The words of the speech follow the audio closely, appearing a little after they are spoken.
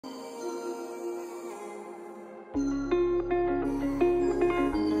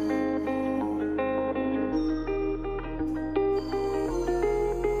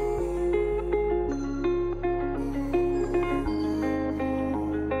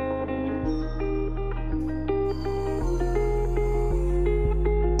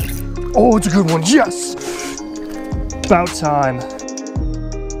Oh, it's a good one, yes! About time.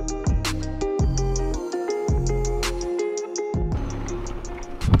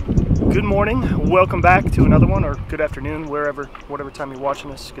 Good morning, welcome back to another one, or good afternoon, whatever time you're watching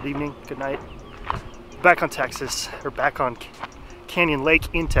this. Good evening, good night. Back on Texas, or back on Canyon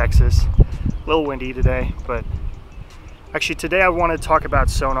Lake in Texas. A little windy today, but actually today I want to talk about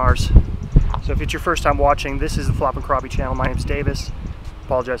sonars. So if it's your first time watching, this is the Flopping Crappie channel. My name's Davis.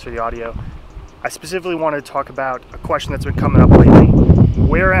 Apologize for the audio. I specifically wanted to talk about a question that's been coming up lately.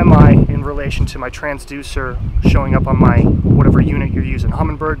 Where am I in relation to my transducer showing up on my whatever unit you're using?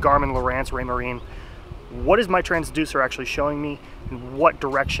 Humminbird, Garmin, Lowrance, Raymarine. What is my transducer actually showing me, and what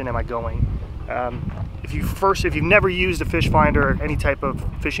direction am I going? If you've never used a fish finder or any type of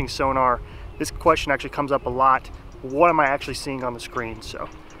fishing sonar, this question actually comes up a lot. What am I actually seeing on the screen? So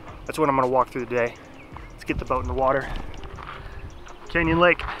that's what I'm going to walk through today. Let's get the boat in the water. Canyon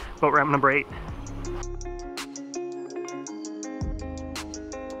Lake, boat ramp number 8.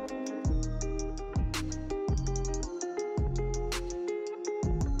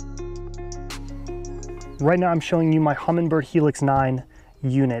 Right now I'm showing you my Humminbird Helix 9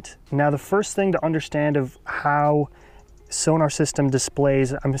 unit. Now the first thing to understand of how sonar system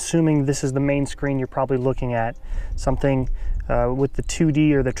displays, I'm assuming this is the main screen you're probably looking at. Something with the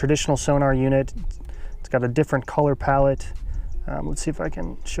 2D or the traditional sonar unit. It's got a different color palette. Let's see if I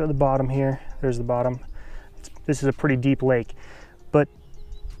can show the bottom here. There's the bottom. This is a pretty deep lake. But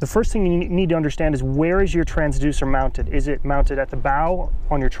the first thing you need to understand is, where is your transducer mounted? Is it mounted at the bow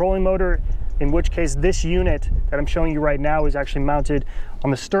on your trolling motor? In which case this unit that I'm showing you right now is actually mounted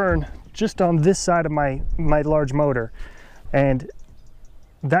on the stern, just on this side of my large motor. And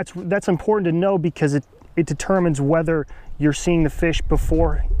that's important to know, because it determines whether you're seeing the fish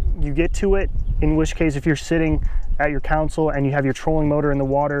before you get to it. In which case, if you're sitting at your console and you have your trolling motor in the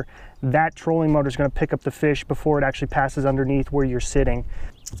water, that trolling motor is going to pick up the fish before it actually passes underneath where you're sitting.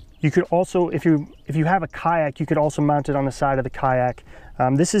 You could also, if you have a kayak, you could also mount it on the side of the kayak.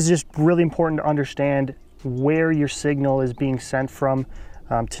 This is just really important to understand where your signal is being sent from,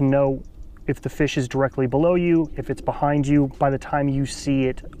 to know if the fish is directly below you, if it's behind you, by the time you see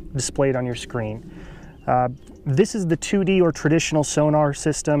it displayed on your screen. This is the 2D or traditional sonar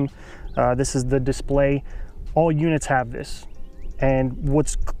system. This is the display. All units have this. And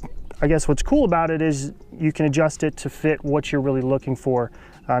I guess what's cool about it is you can adjust it to fit what you're really looking for.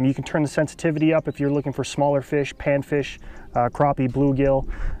 You can turn the sensitivity up if you're looking for smaller fish, panfish, crappie, bluegill.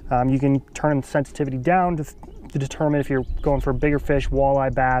 You can turn the sensitivity down to determine if you're going for bigger fish,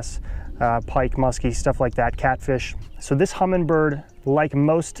 walleye, bass, pike, muskie, stuff like that, catfish. So this Humminbird, like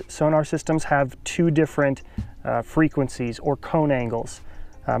most sonar systems, have two different frequencies or cone angles.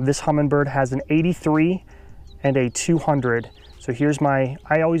 This Humminbird has an 83 and a 200. So here's my,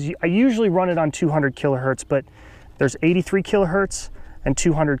 I usually run it on 200 kilohertz, but there's 83 kilohertz and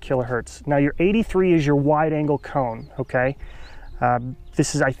 200 kilohertz. Now your 83 is your wide angle cone, okay?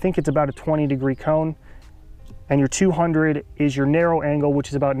 This is, I think it's about a 20-degree cone, and your 200 is your narrow angle, which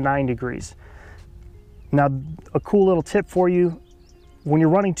is about 9 degrees. Now, a cool little tip for you, when you're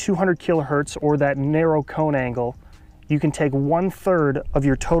running 200 kilohertz or that narrow cone angle, you can take 1/3 of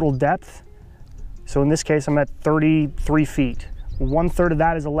your total depth. So in this case, I'm at 33 feet. 1/3 of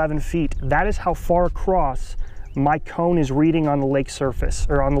that is 11 feet. That is how far across my cone is reading on the lake surface,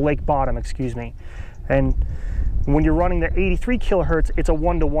 or on the lake bottom, excuse me. And when you're running the 83 kilohertz, it's a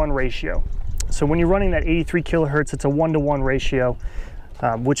 1-to-1 ratio. So when you're running that 83 kilohertz, it's a 1-to-1 ratio,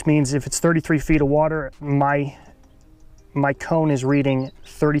 which means if it's 33 feet of water, my cone is reading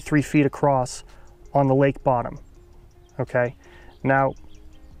 33 feet across on the lake bottom, okay? Now,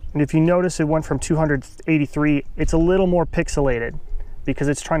 if you notice, it went from 200 to 83, it's a little more pixelated because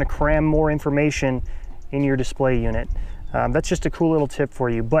it's trying to cram more information in your display unit. That's just a cool little tip for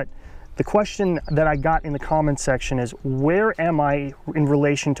you. But the question that I got in the comments section is, where am I in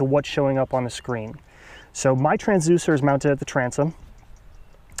relation to what's showing up on the screen? So my transducer is mounted at the transom.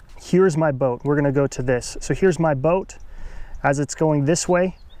 Here's my boat. We're gonna go to this. So here's my boat. As it's going this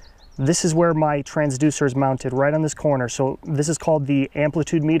way, this is where my transducer is mounted, right on this corner. So this is called the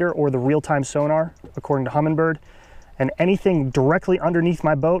amplitude meter, or the real-time sonar, according to Humminbird. And anything directly underneath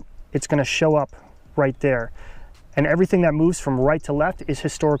my boat, it's gonna show up right there. And everything that moves from right to left is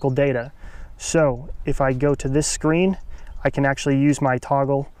historical data. So if I go to this screen, I can actually use my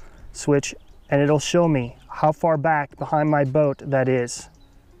toggle switch, and it'll show me how far back behind my boat that is.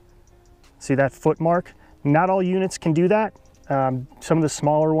 See that foot mark? Not all units can do that. Some of the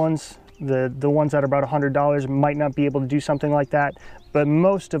smaller ones, the ones that are about $100, might not be able to do something like that, but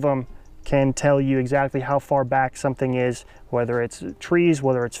most of them can tell you exactly how far back something is, whether it's trees,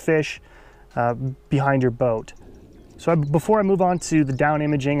 whether it's fish, behind your boat. So before I move on to the down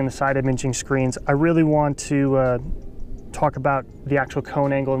imaging and the side imaging screens, I really want to talk about the actual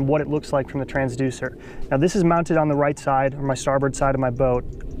cone angle and what it looks like from the transducer. Now this is mounted on the right side, or my starboard side of my boat,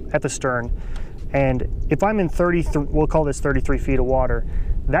 at the stern. And if I'm in we'll call this 33 feet of water,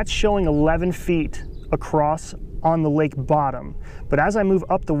 that's showing 11 feet across on the lake bottom. But as I move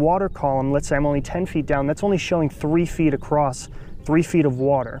up the water column, let's say I'm only 10 feet down, that's only showing 3 feet across, 3 feet of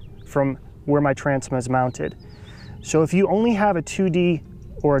water from where my transom is mounted. So if you only have a 2D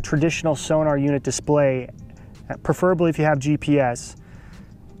or a traditional sonar unit display, preferably if you have GPS,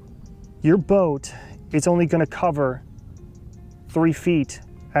 your boat is only going to cover 3 feet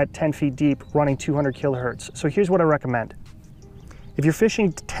at 10 feet deep running 200 kilohertz. So here's what I recommend. If you're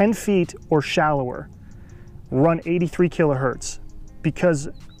fishing 10 feet or shallower, run 83 kilohertz, because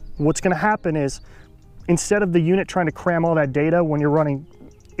what's going to happen is instead of the unit trying to cram all that data when you're running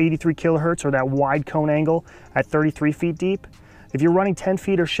 83 kilohertz or that wide cone angle at 33 feet deep, if you're running 10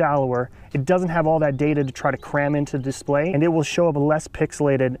 feet or shallower, it doesn't have all that data to try to cram into the display, and it will show up less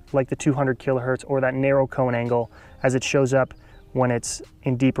pixelated like the 200 kilohertz or that narrow cone angle as it shows up when it's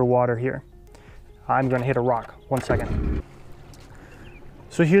in deeper water here. I'm going to hit a rock. 1 second.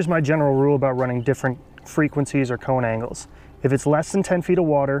 So here's my general rule about running different frequencies or cone angles. If it's less than 10 feet of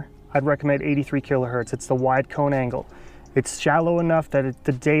water, I'd recommend 83 kilohertz. It's the wide cone angle. It's shallow enough that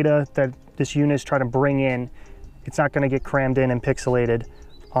the data that this unit is trying to bring in, it's not going to get crammed in and pixelated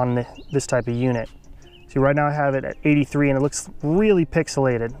on this type of unit. See, right now I have it at 83 and it looks really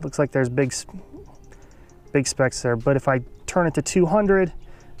pixelated. It looks like there's big specks there. But if I turn it to 200,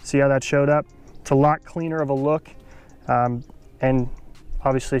 see how that showed up? It's a lot cleaner of a look, and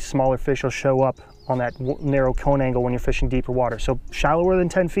obviously smaller fish will show up on that narrow cone angle when you're fishing deeper water. So shallower than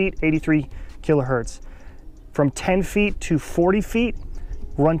 10 feet, 83 kilohertz. From 10 feet to 40 feet,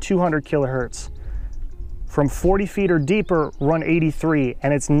 run 200 kilohertz. From 40 feet or deeper, run 83.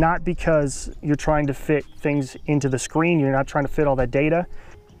 And it's not because you're trying to fit things into the screen, you're not trying to fit all that data.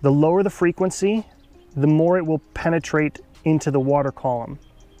 The lower the frequency, the more it will penetrate into the water column.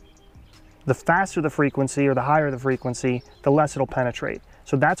 The faster the frequency or the higher the frequency, the less it'll penetrate.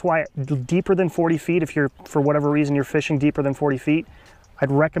 So that's why deeper than 40 feet, if you're, for whatever reason, you're fishing deeper than 40 feet, I'd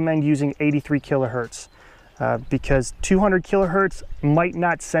recommend using 83 kilohertz. Because 200 kilohertz might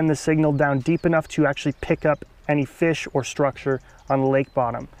not send the signal down deep enough to actually pick up any fish or structure on the lake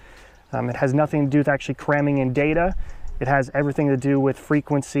bottom. It has nothing to do with actually cramming in data. It has everything to do with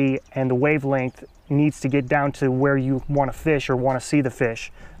frequency, and the wavelength needs to get down to where you want to fish or want to see the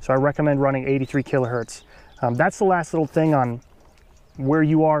fish. So I recommend running 83 kilohertz. That's the last little thing on where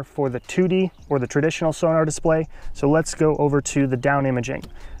you are for the 2D or the traditional sonar display. So let's go over to the down imaging.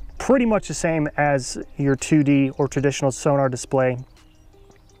 Pretty much the same as your 2D or traditional sonar display,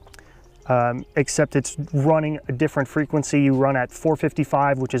 except it's running a different frequency. You run at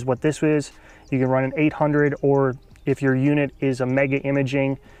 455, which is what this is. You can run an 800, or if your unit is a mega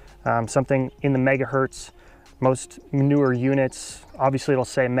imaging, something in the megahertz. Most newer units, obviously it'll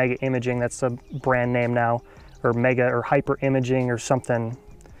say mega imaging, that's the brand name now, or mega or hyper imaging or something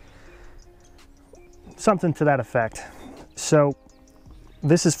to that effect. So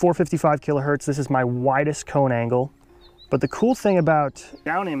this is 455 kilohertz. This is my widest cone angle. But the cool thing about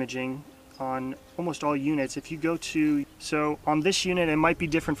down imaging on almost all units, if you go to, so on this unit, it might be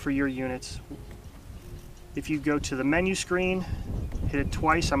different for your units. If you go to the menu screen, hit it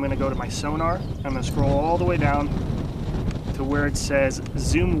twice, I'm going to go to my sonar. I'm going to scroll all the way down to where it says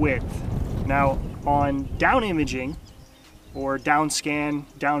zoom width. Now on down imaging or down scan,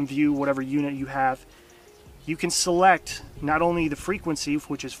 down view, whatever unit you have, you can select not only the frequency,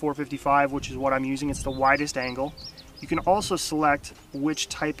 which is 455, which is what I'm using, it's the widest angle. You can also select which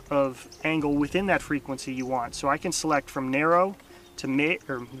type of angle within that frequency you want. So I can select from narrow to mid,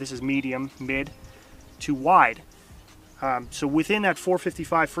 or this is medium, mid, to wide. So within that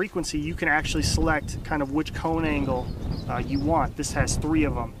 455 frequency, you can actually select kind of which cone angle you want. This has 3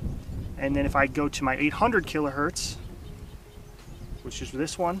 of them. And then if I go to my 800 kilohertz, which is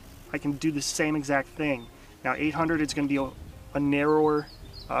this one, I can do the same exact thing. Now 800 is going to be a narrower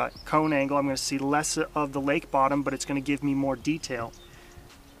cone angle. I'm going to see less of the lake bottom, but it's going to give me more detail.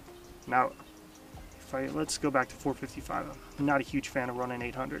 Now, let's go back to 455. I'm not a huge fan of running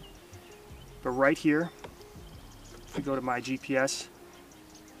 800. But right here, if we go to my GPS,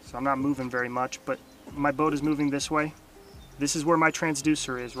 so I'm not moving very much, but my boat is moving this way. This is where my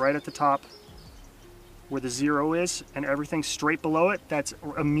transducer is, right at the top, where the 0 is, and everything straight below it, that's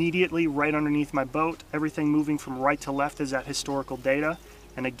immediately right underneath my boat. Everything moving from right to left is that historical data.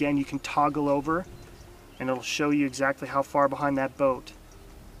 And again, you can toggle over and it'll show you exactly how far behind that boat,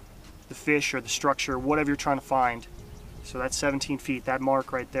 the fish or the structure, whatever you're trying to find. So that's 17 feet, that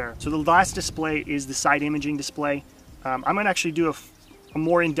mark right there. So the last display is the side imaging display. I'm going to actually do a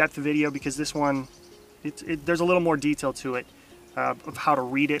more in-depth video because this one, there's a little more detail to it of how to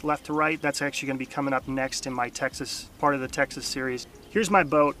read it left to right. That's actually going to be coming up next in my Texas, part of the Texas series. Here's my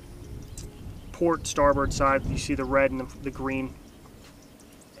boat, port, starboard side. You see the red and the green.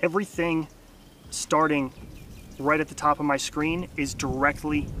 Everything starting right at the top of my screen is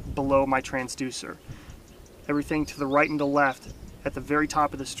directly below my transducer. Everything to the right and the left at the very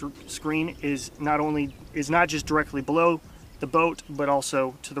top of the screen is not just directly below the boat, but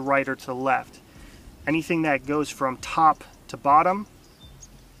also to the right or to the left. Anything that goes from top to bottom,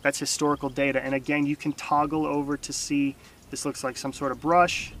 that's historical data. And again, you can toggle over to see, this looks like some sort of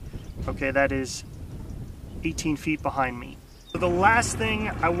brush. Okay, that is 18 feet behind me. So the last thing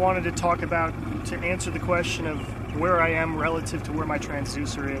I wanted to talk about to answer the question of where I am relative to where my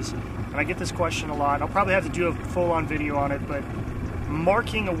transducer is, and I get this question a lot. I'll probably have to do a full-on video on it, but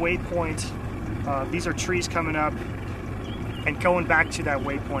marking a waypoint, these are trees coming up, and going back to that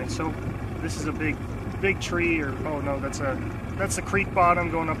waypoint. So this is a big tree, or oh no, that's the creek bottom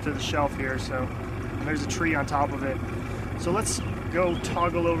going up to the shelf here. So there's a tree on top of it. So let's go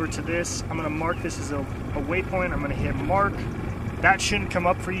toggle over to this. I'm going to mark this as a waypoint. I'm going to hit mark. That shouldn't come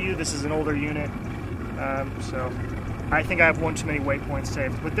up for you. This is an older unit, so I think I have one too many waypoints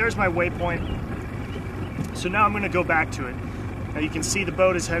saved. But there's my waypoint. So now I'm going to go back to it. Now you can see the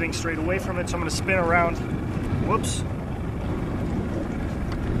boat is heading straight away from it, so I'm going to spin around. Whoops.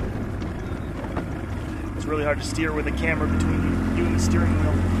 It's really hard to steer with a camera between you and the steering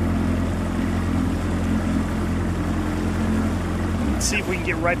wheel. Let's see if we can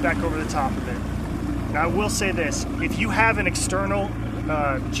get right back over the top of it. Now I will say this, if you have an external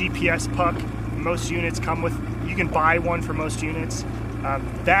GPS puck, most units come with, you can buy one for most units.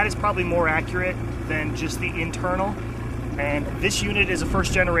 That is probably more accurate than just the internal. And this unit is a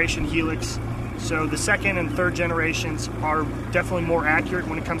first generation Helix, so the second and third generations are definitely more accurate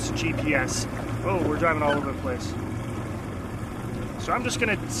when it comes to GPS. Oh, we're driving all over the place. So I'm just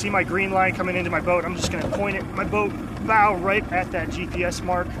gonna see my green line coming into my boat. I'm just gonna point it, my boat bow right at that GPS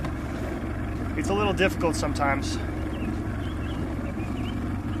mark. It's a little difficult sometimes,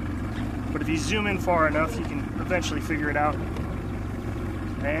 but if you zoom in far enough, you can eventually figure it out.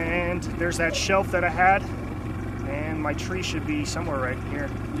 And there's that shelf that I had, and my tree should be somewhere right here.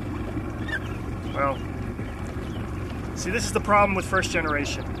 Well, see, this is the problem with first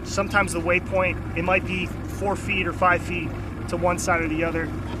generation. Sometimes the waypoint, it might be 4 feet or 5 feet to one side or the other,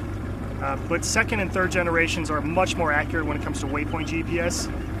 but second and third generations are much more accurate when it comes to waypoint GPS.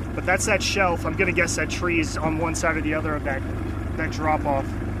 But that's that shelf. I'm gonna guess that tree is on one side or the other of that drop off.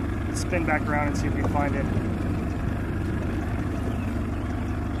 Let's spin back around and see if we can find it.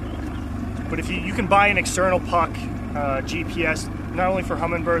 But if you can buy an external puck GPS, not only for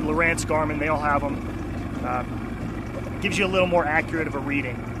Humminbird, Lowrance, Garmin, they all have them. Gives you a little more accurate of a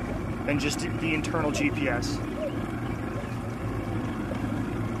reading than just the internal GPS.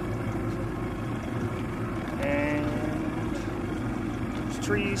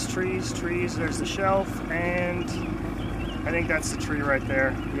 Trees, there's the shelf, and I think that's the tree right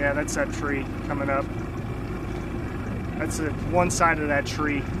there. Yeah, that's that tree coming up. That's one side of that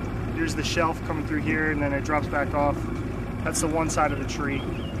tree. Here's the shelf coming through here, and then it drops back off. That's the one side of the tree.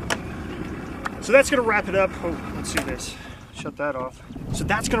 So that's gonna wrap it up. Oh, let's do this. Shut that off. So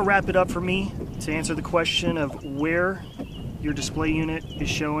that's gonna wrap it up for me to answer the question of where your display unit is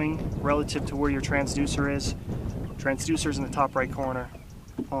showing relative to where your transducer is. Transducer's in the top right corner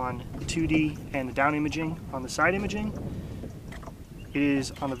on the 2D, and the down imaging on the side imaging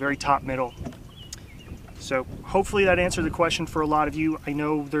is on the very top middle. So hopefully that answered the question for a lot of you. I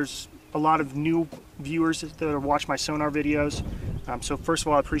know there's a lot of new viewers that watch my sonar videos. So first of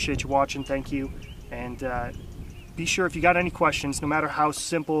all, I appreciate you watching. Thank you. And be sure, if you got any questions, no matter how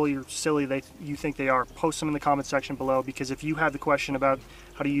simple or silly you think they are, post them in the comment section below, because if you have the question about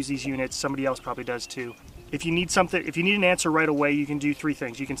how to use these units, somebody else probably does too. If you need an answer right away, you can do 3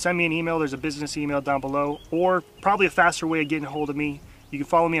 things. You can send me an email, there's a business email down below, or probably a faster way of getting a hold of me, you can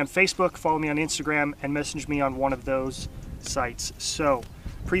follow me on Facebook, follow me on Instagram, and message me on one of those sites. So,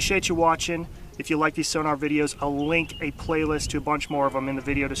 appreciate you watching. If you like these sonar videos, I'll link a playlist to a bunch more of them in the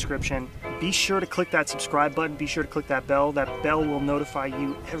video description. Be sure to click that subscribe button, be sure to click that bell. That bell will notify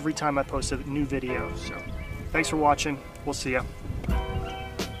you every time I post a new video. So, thanks for watching, we'll see ya.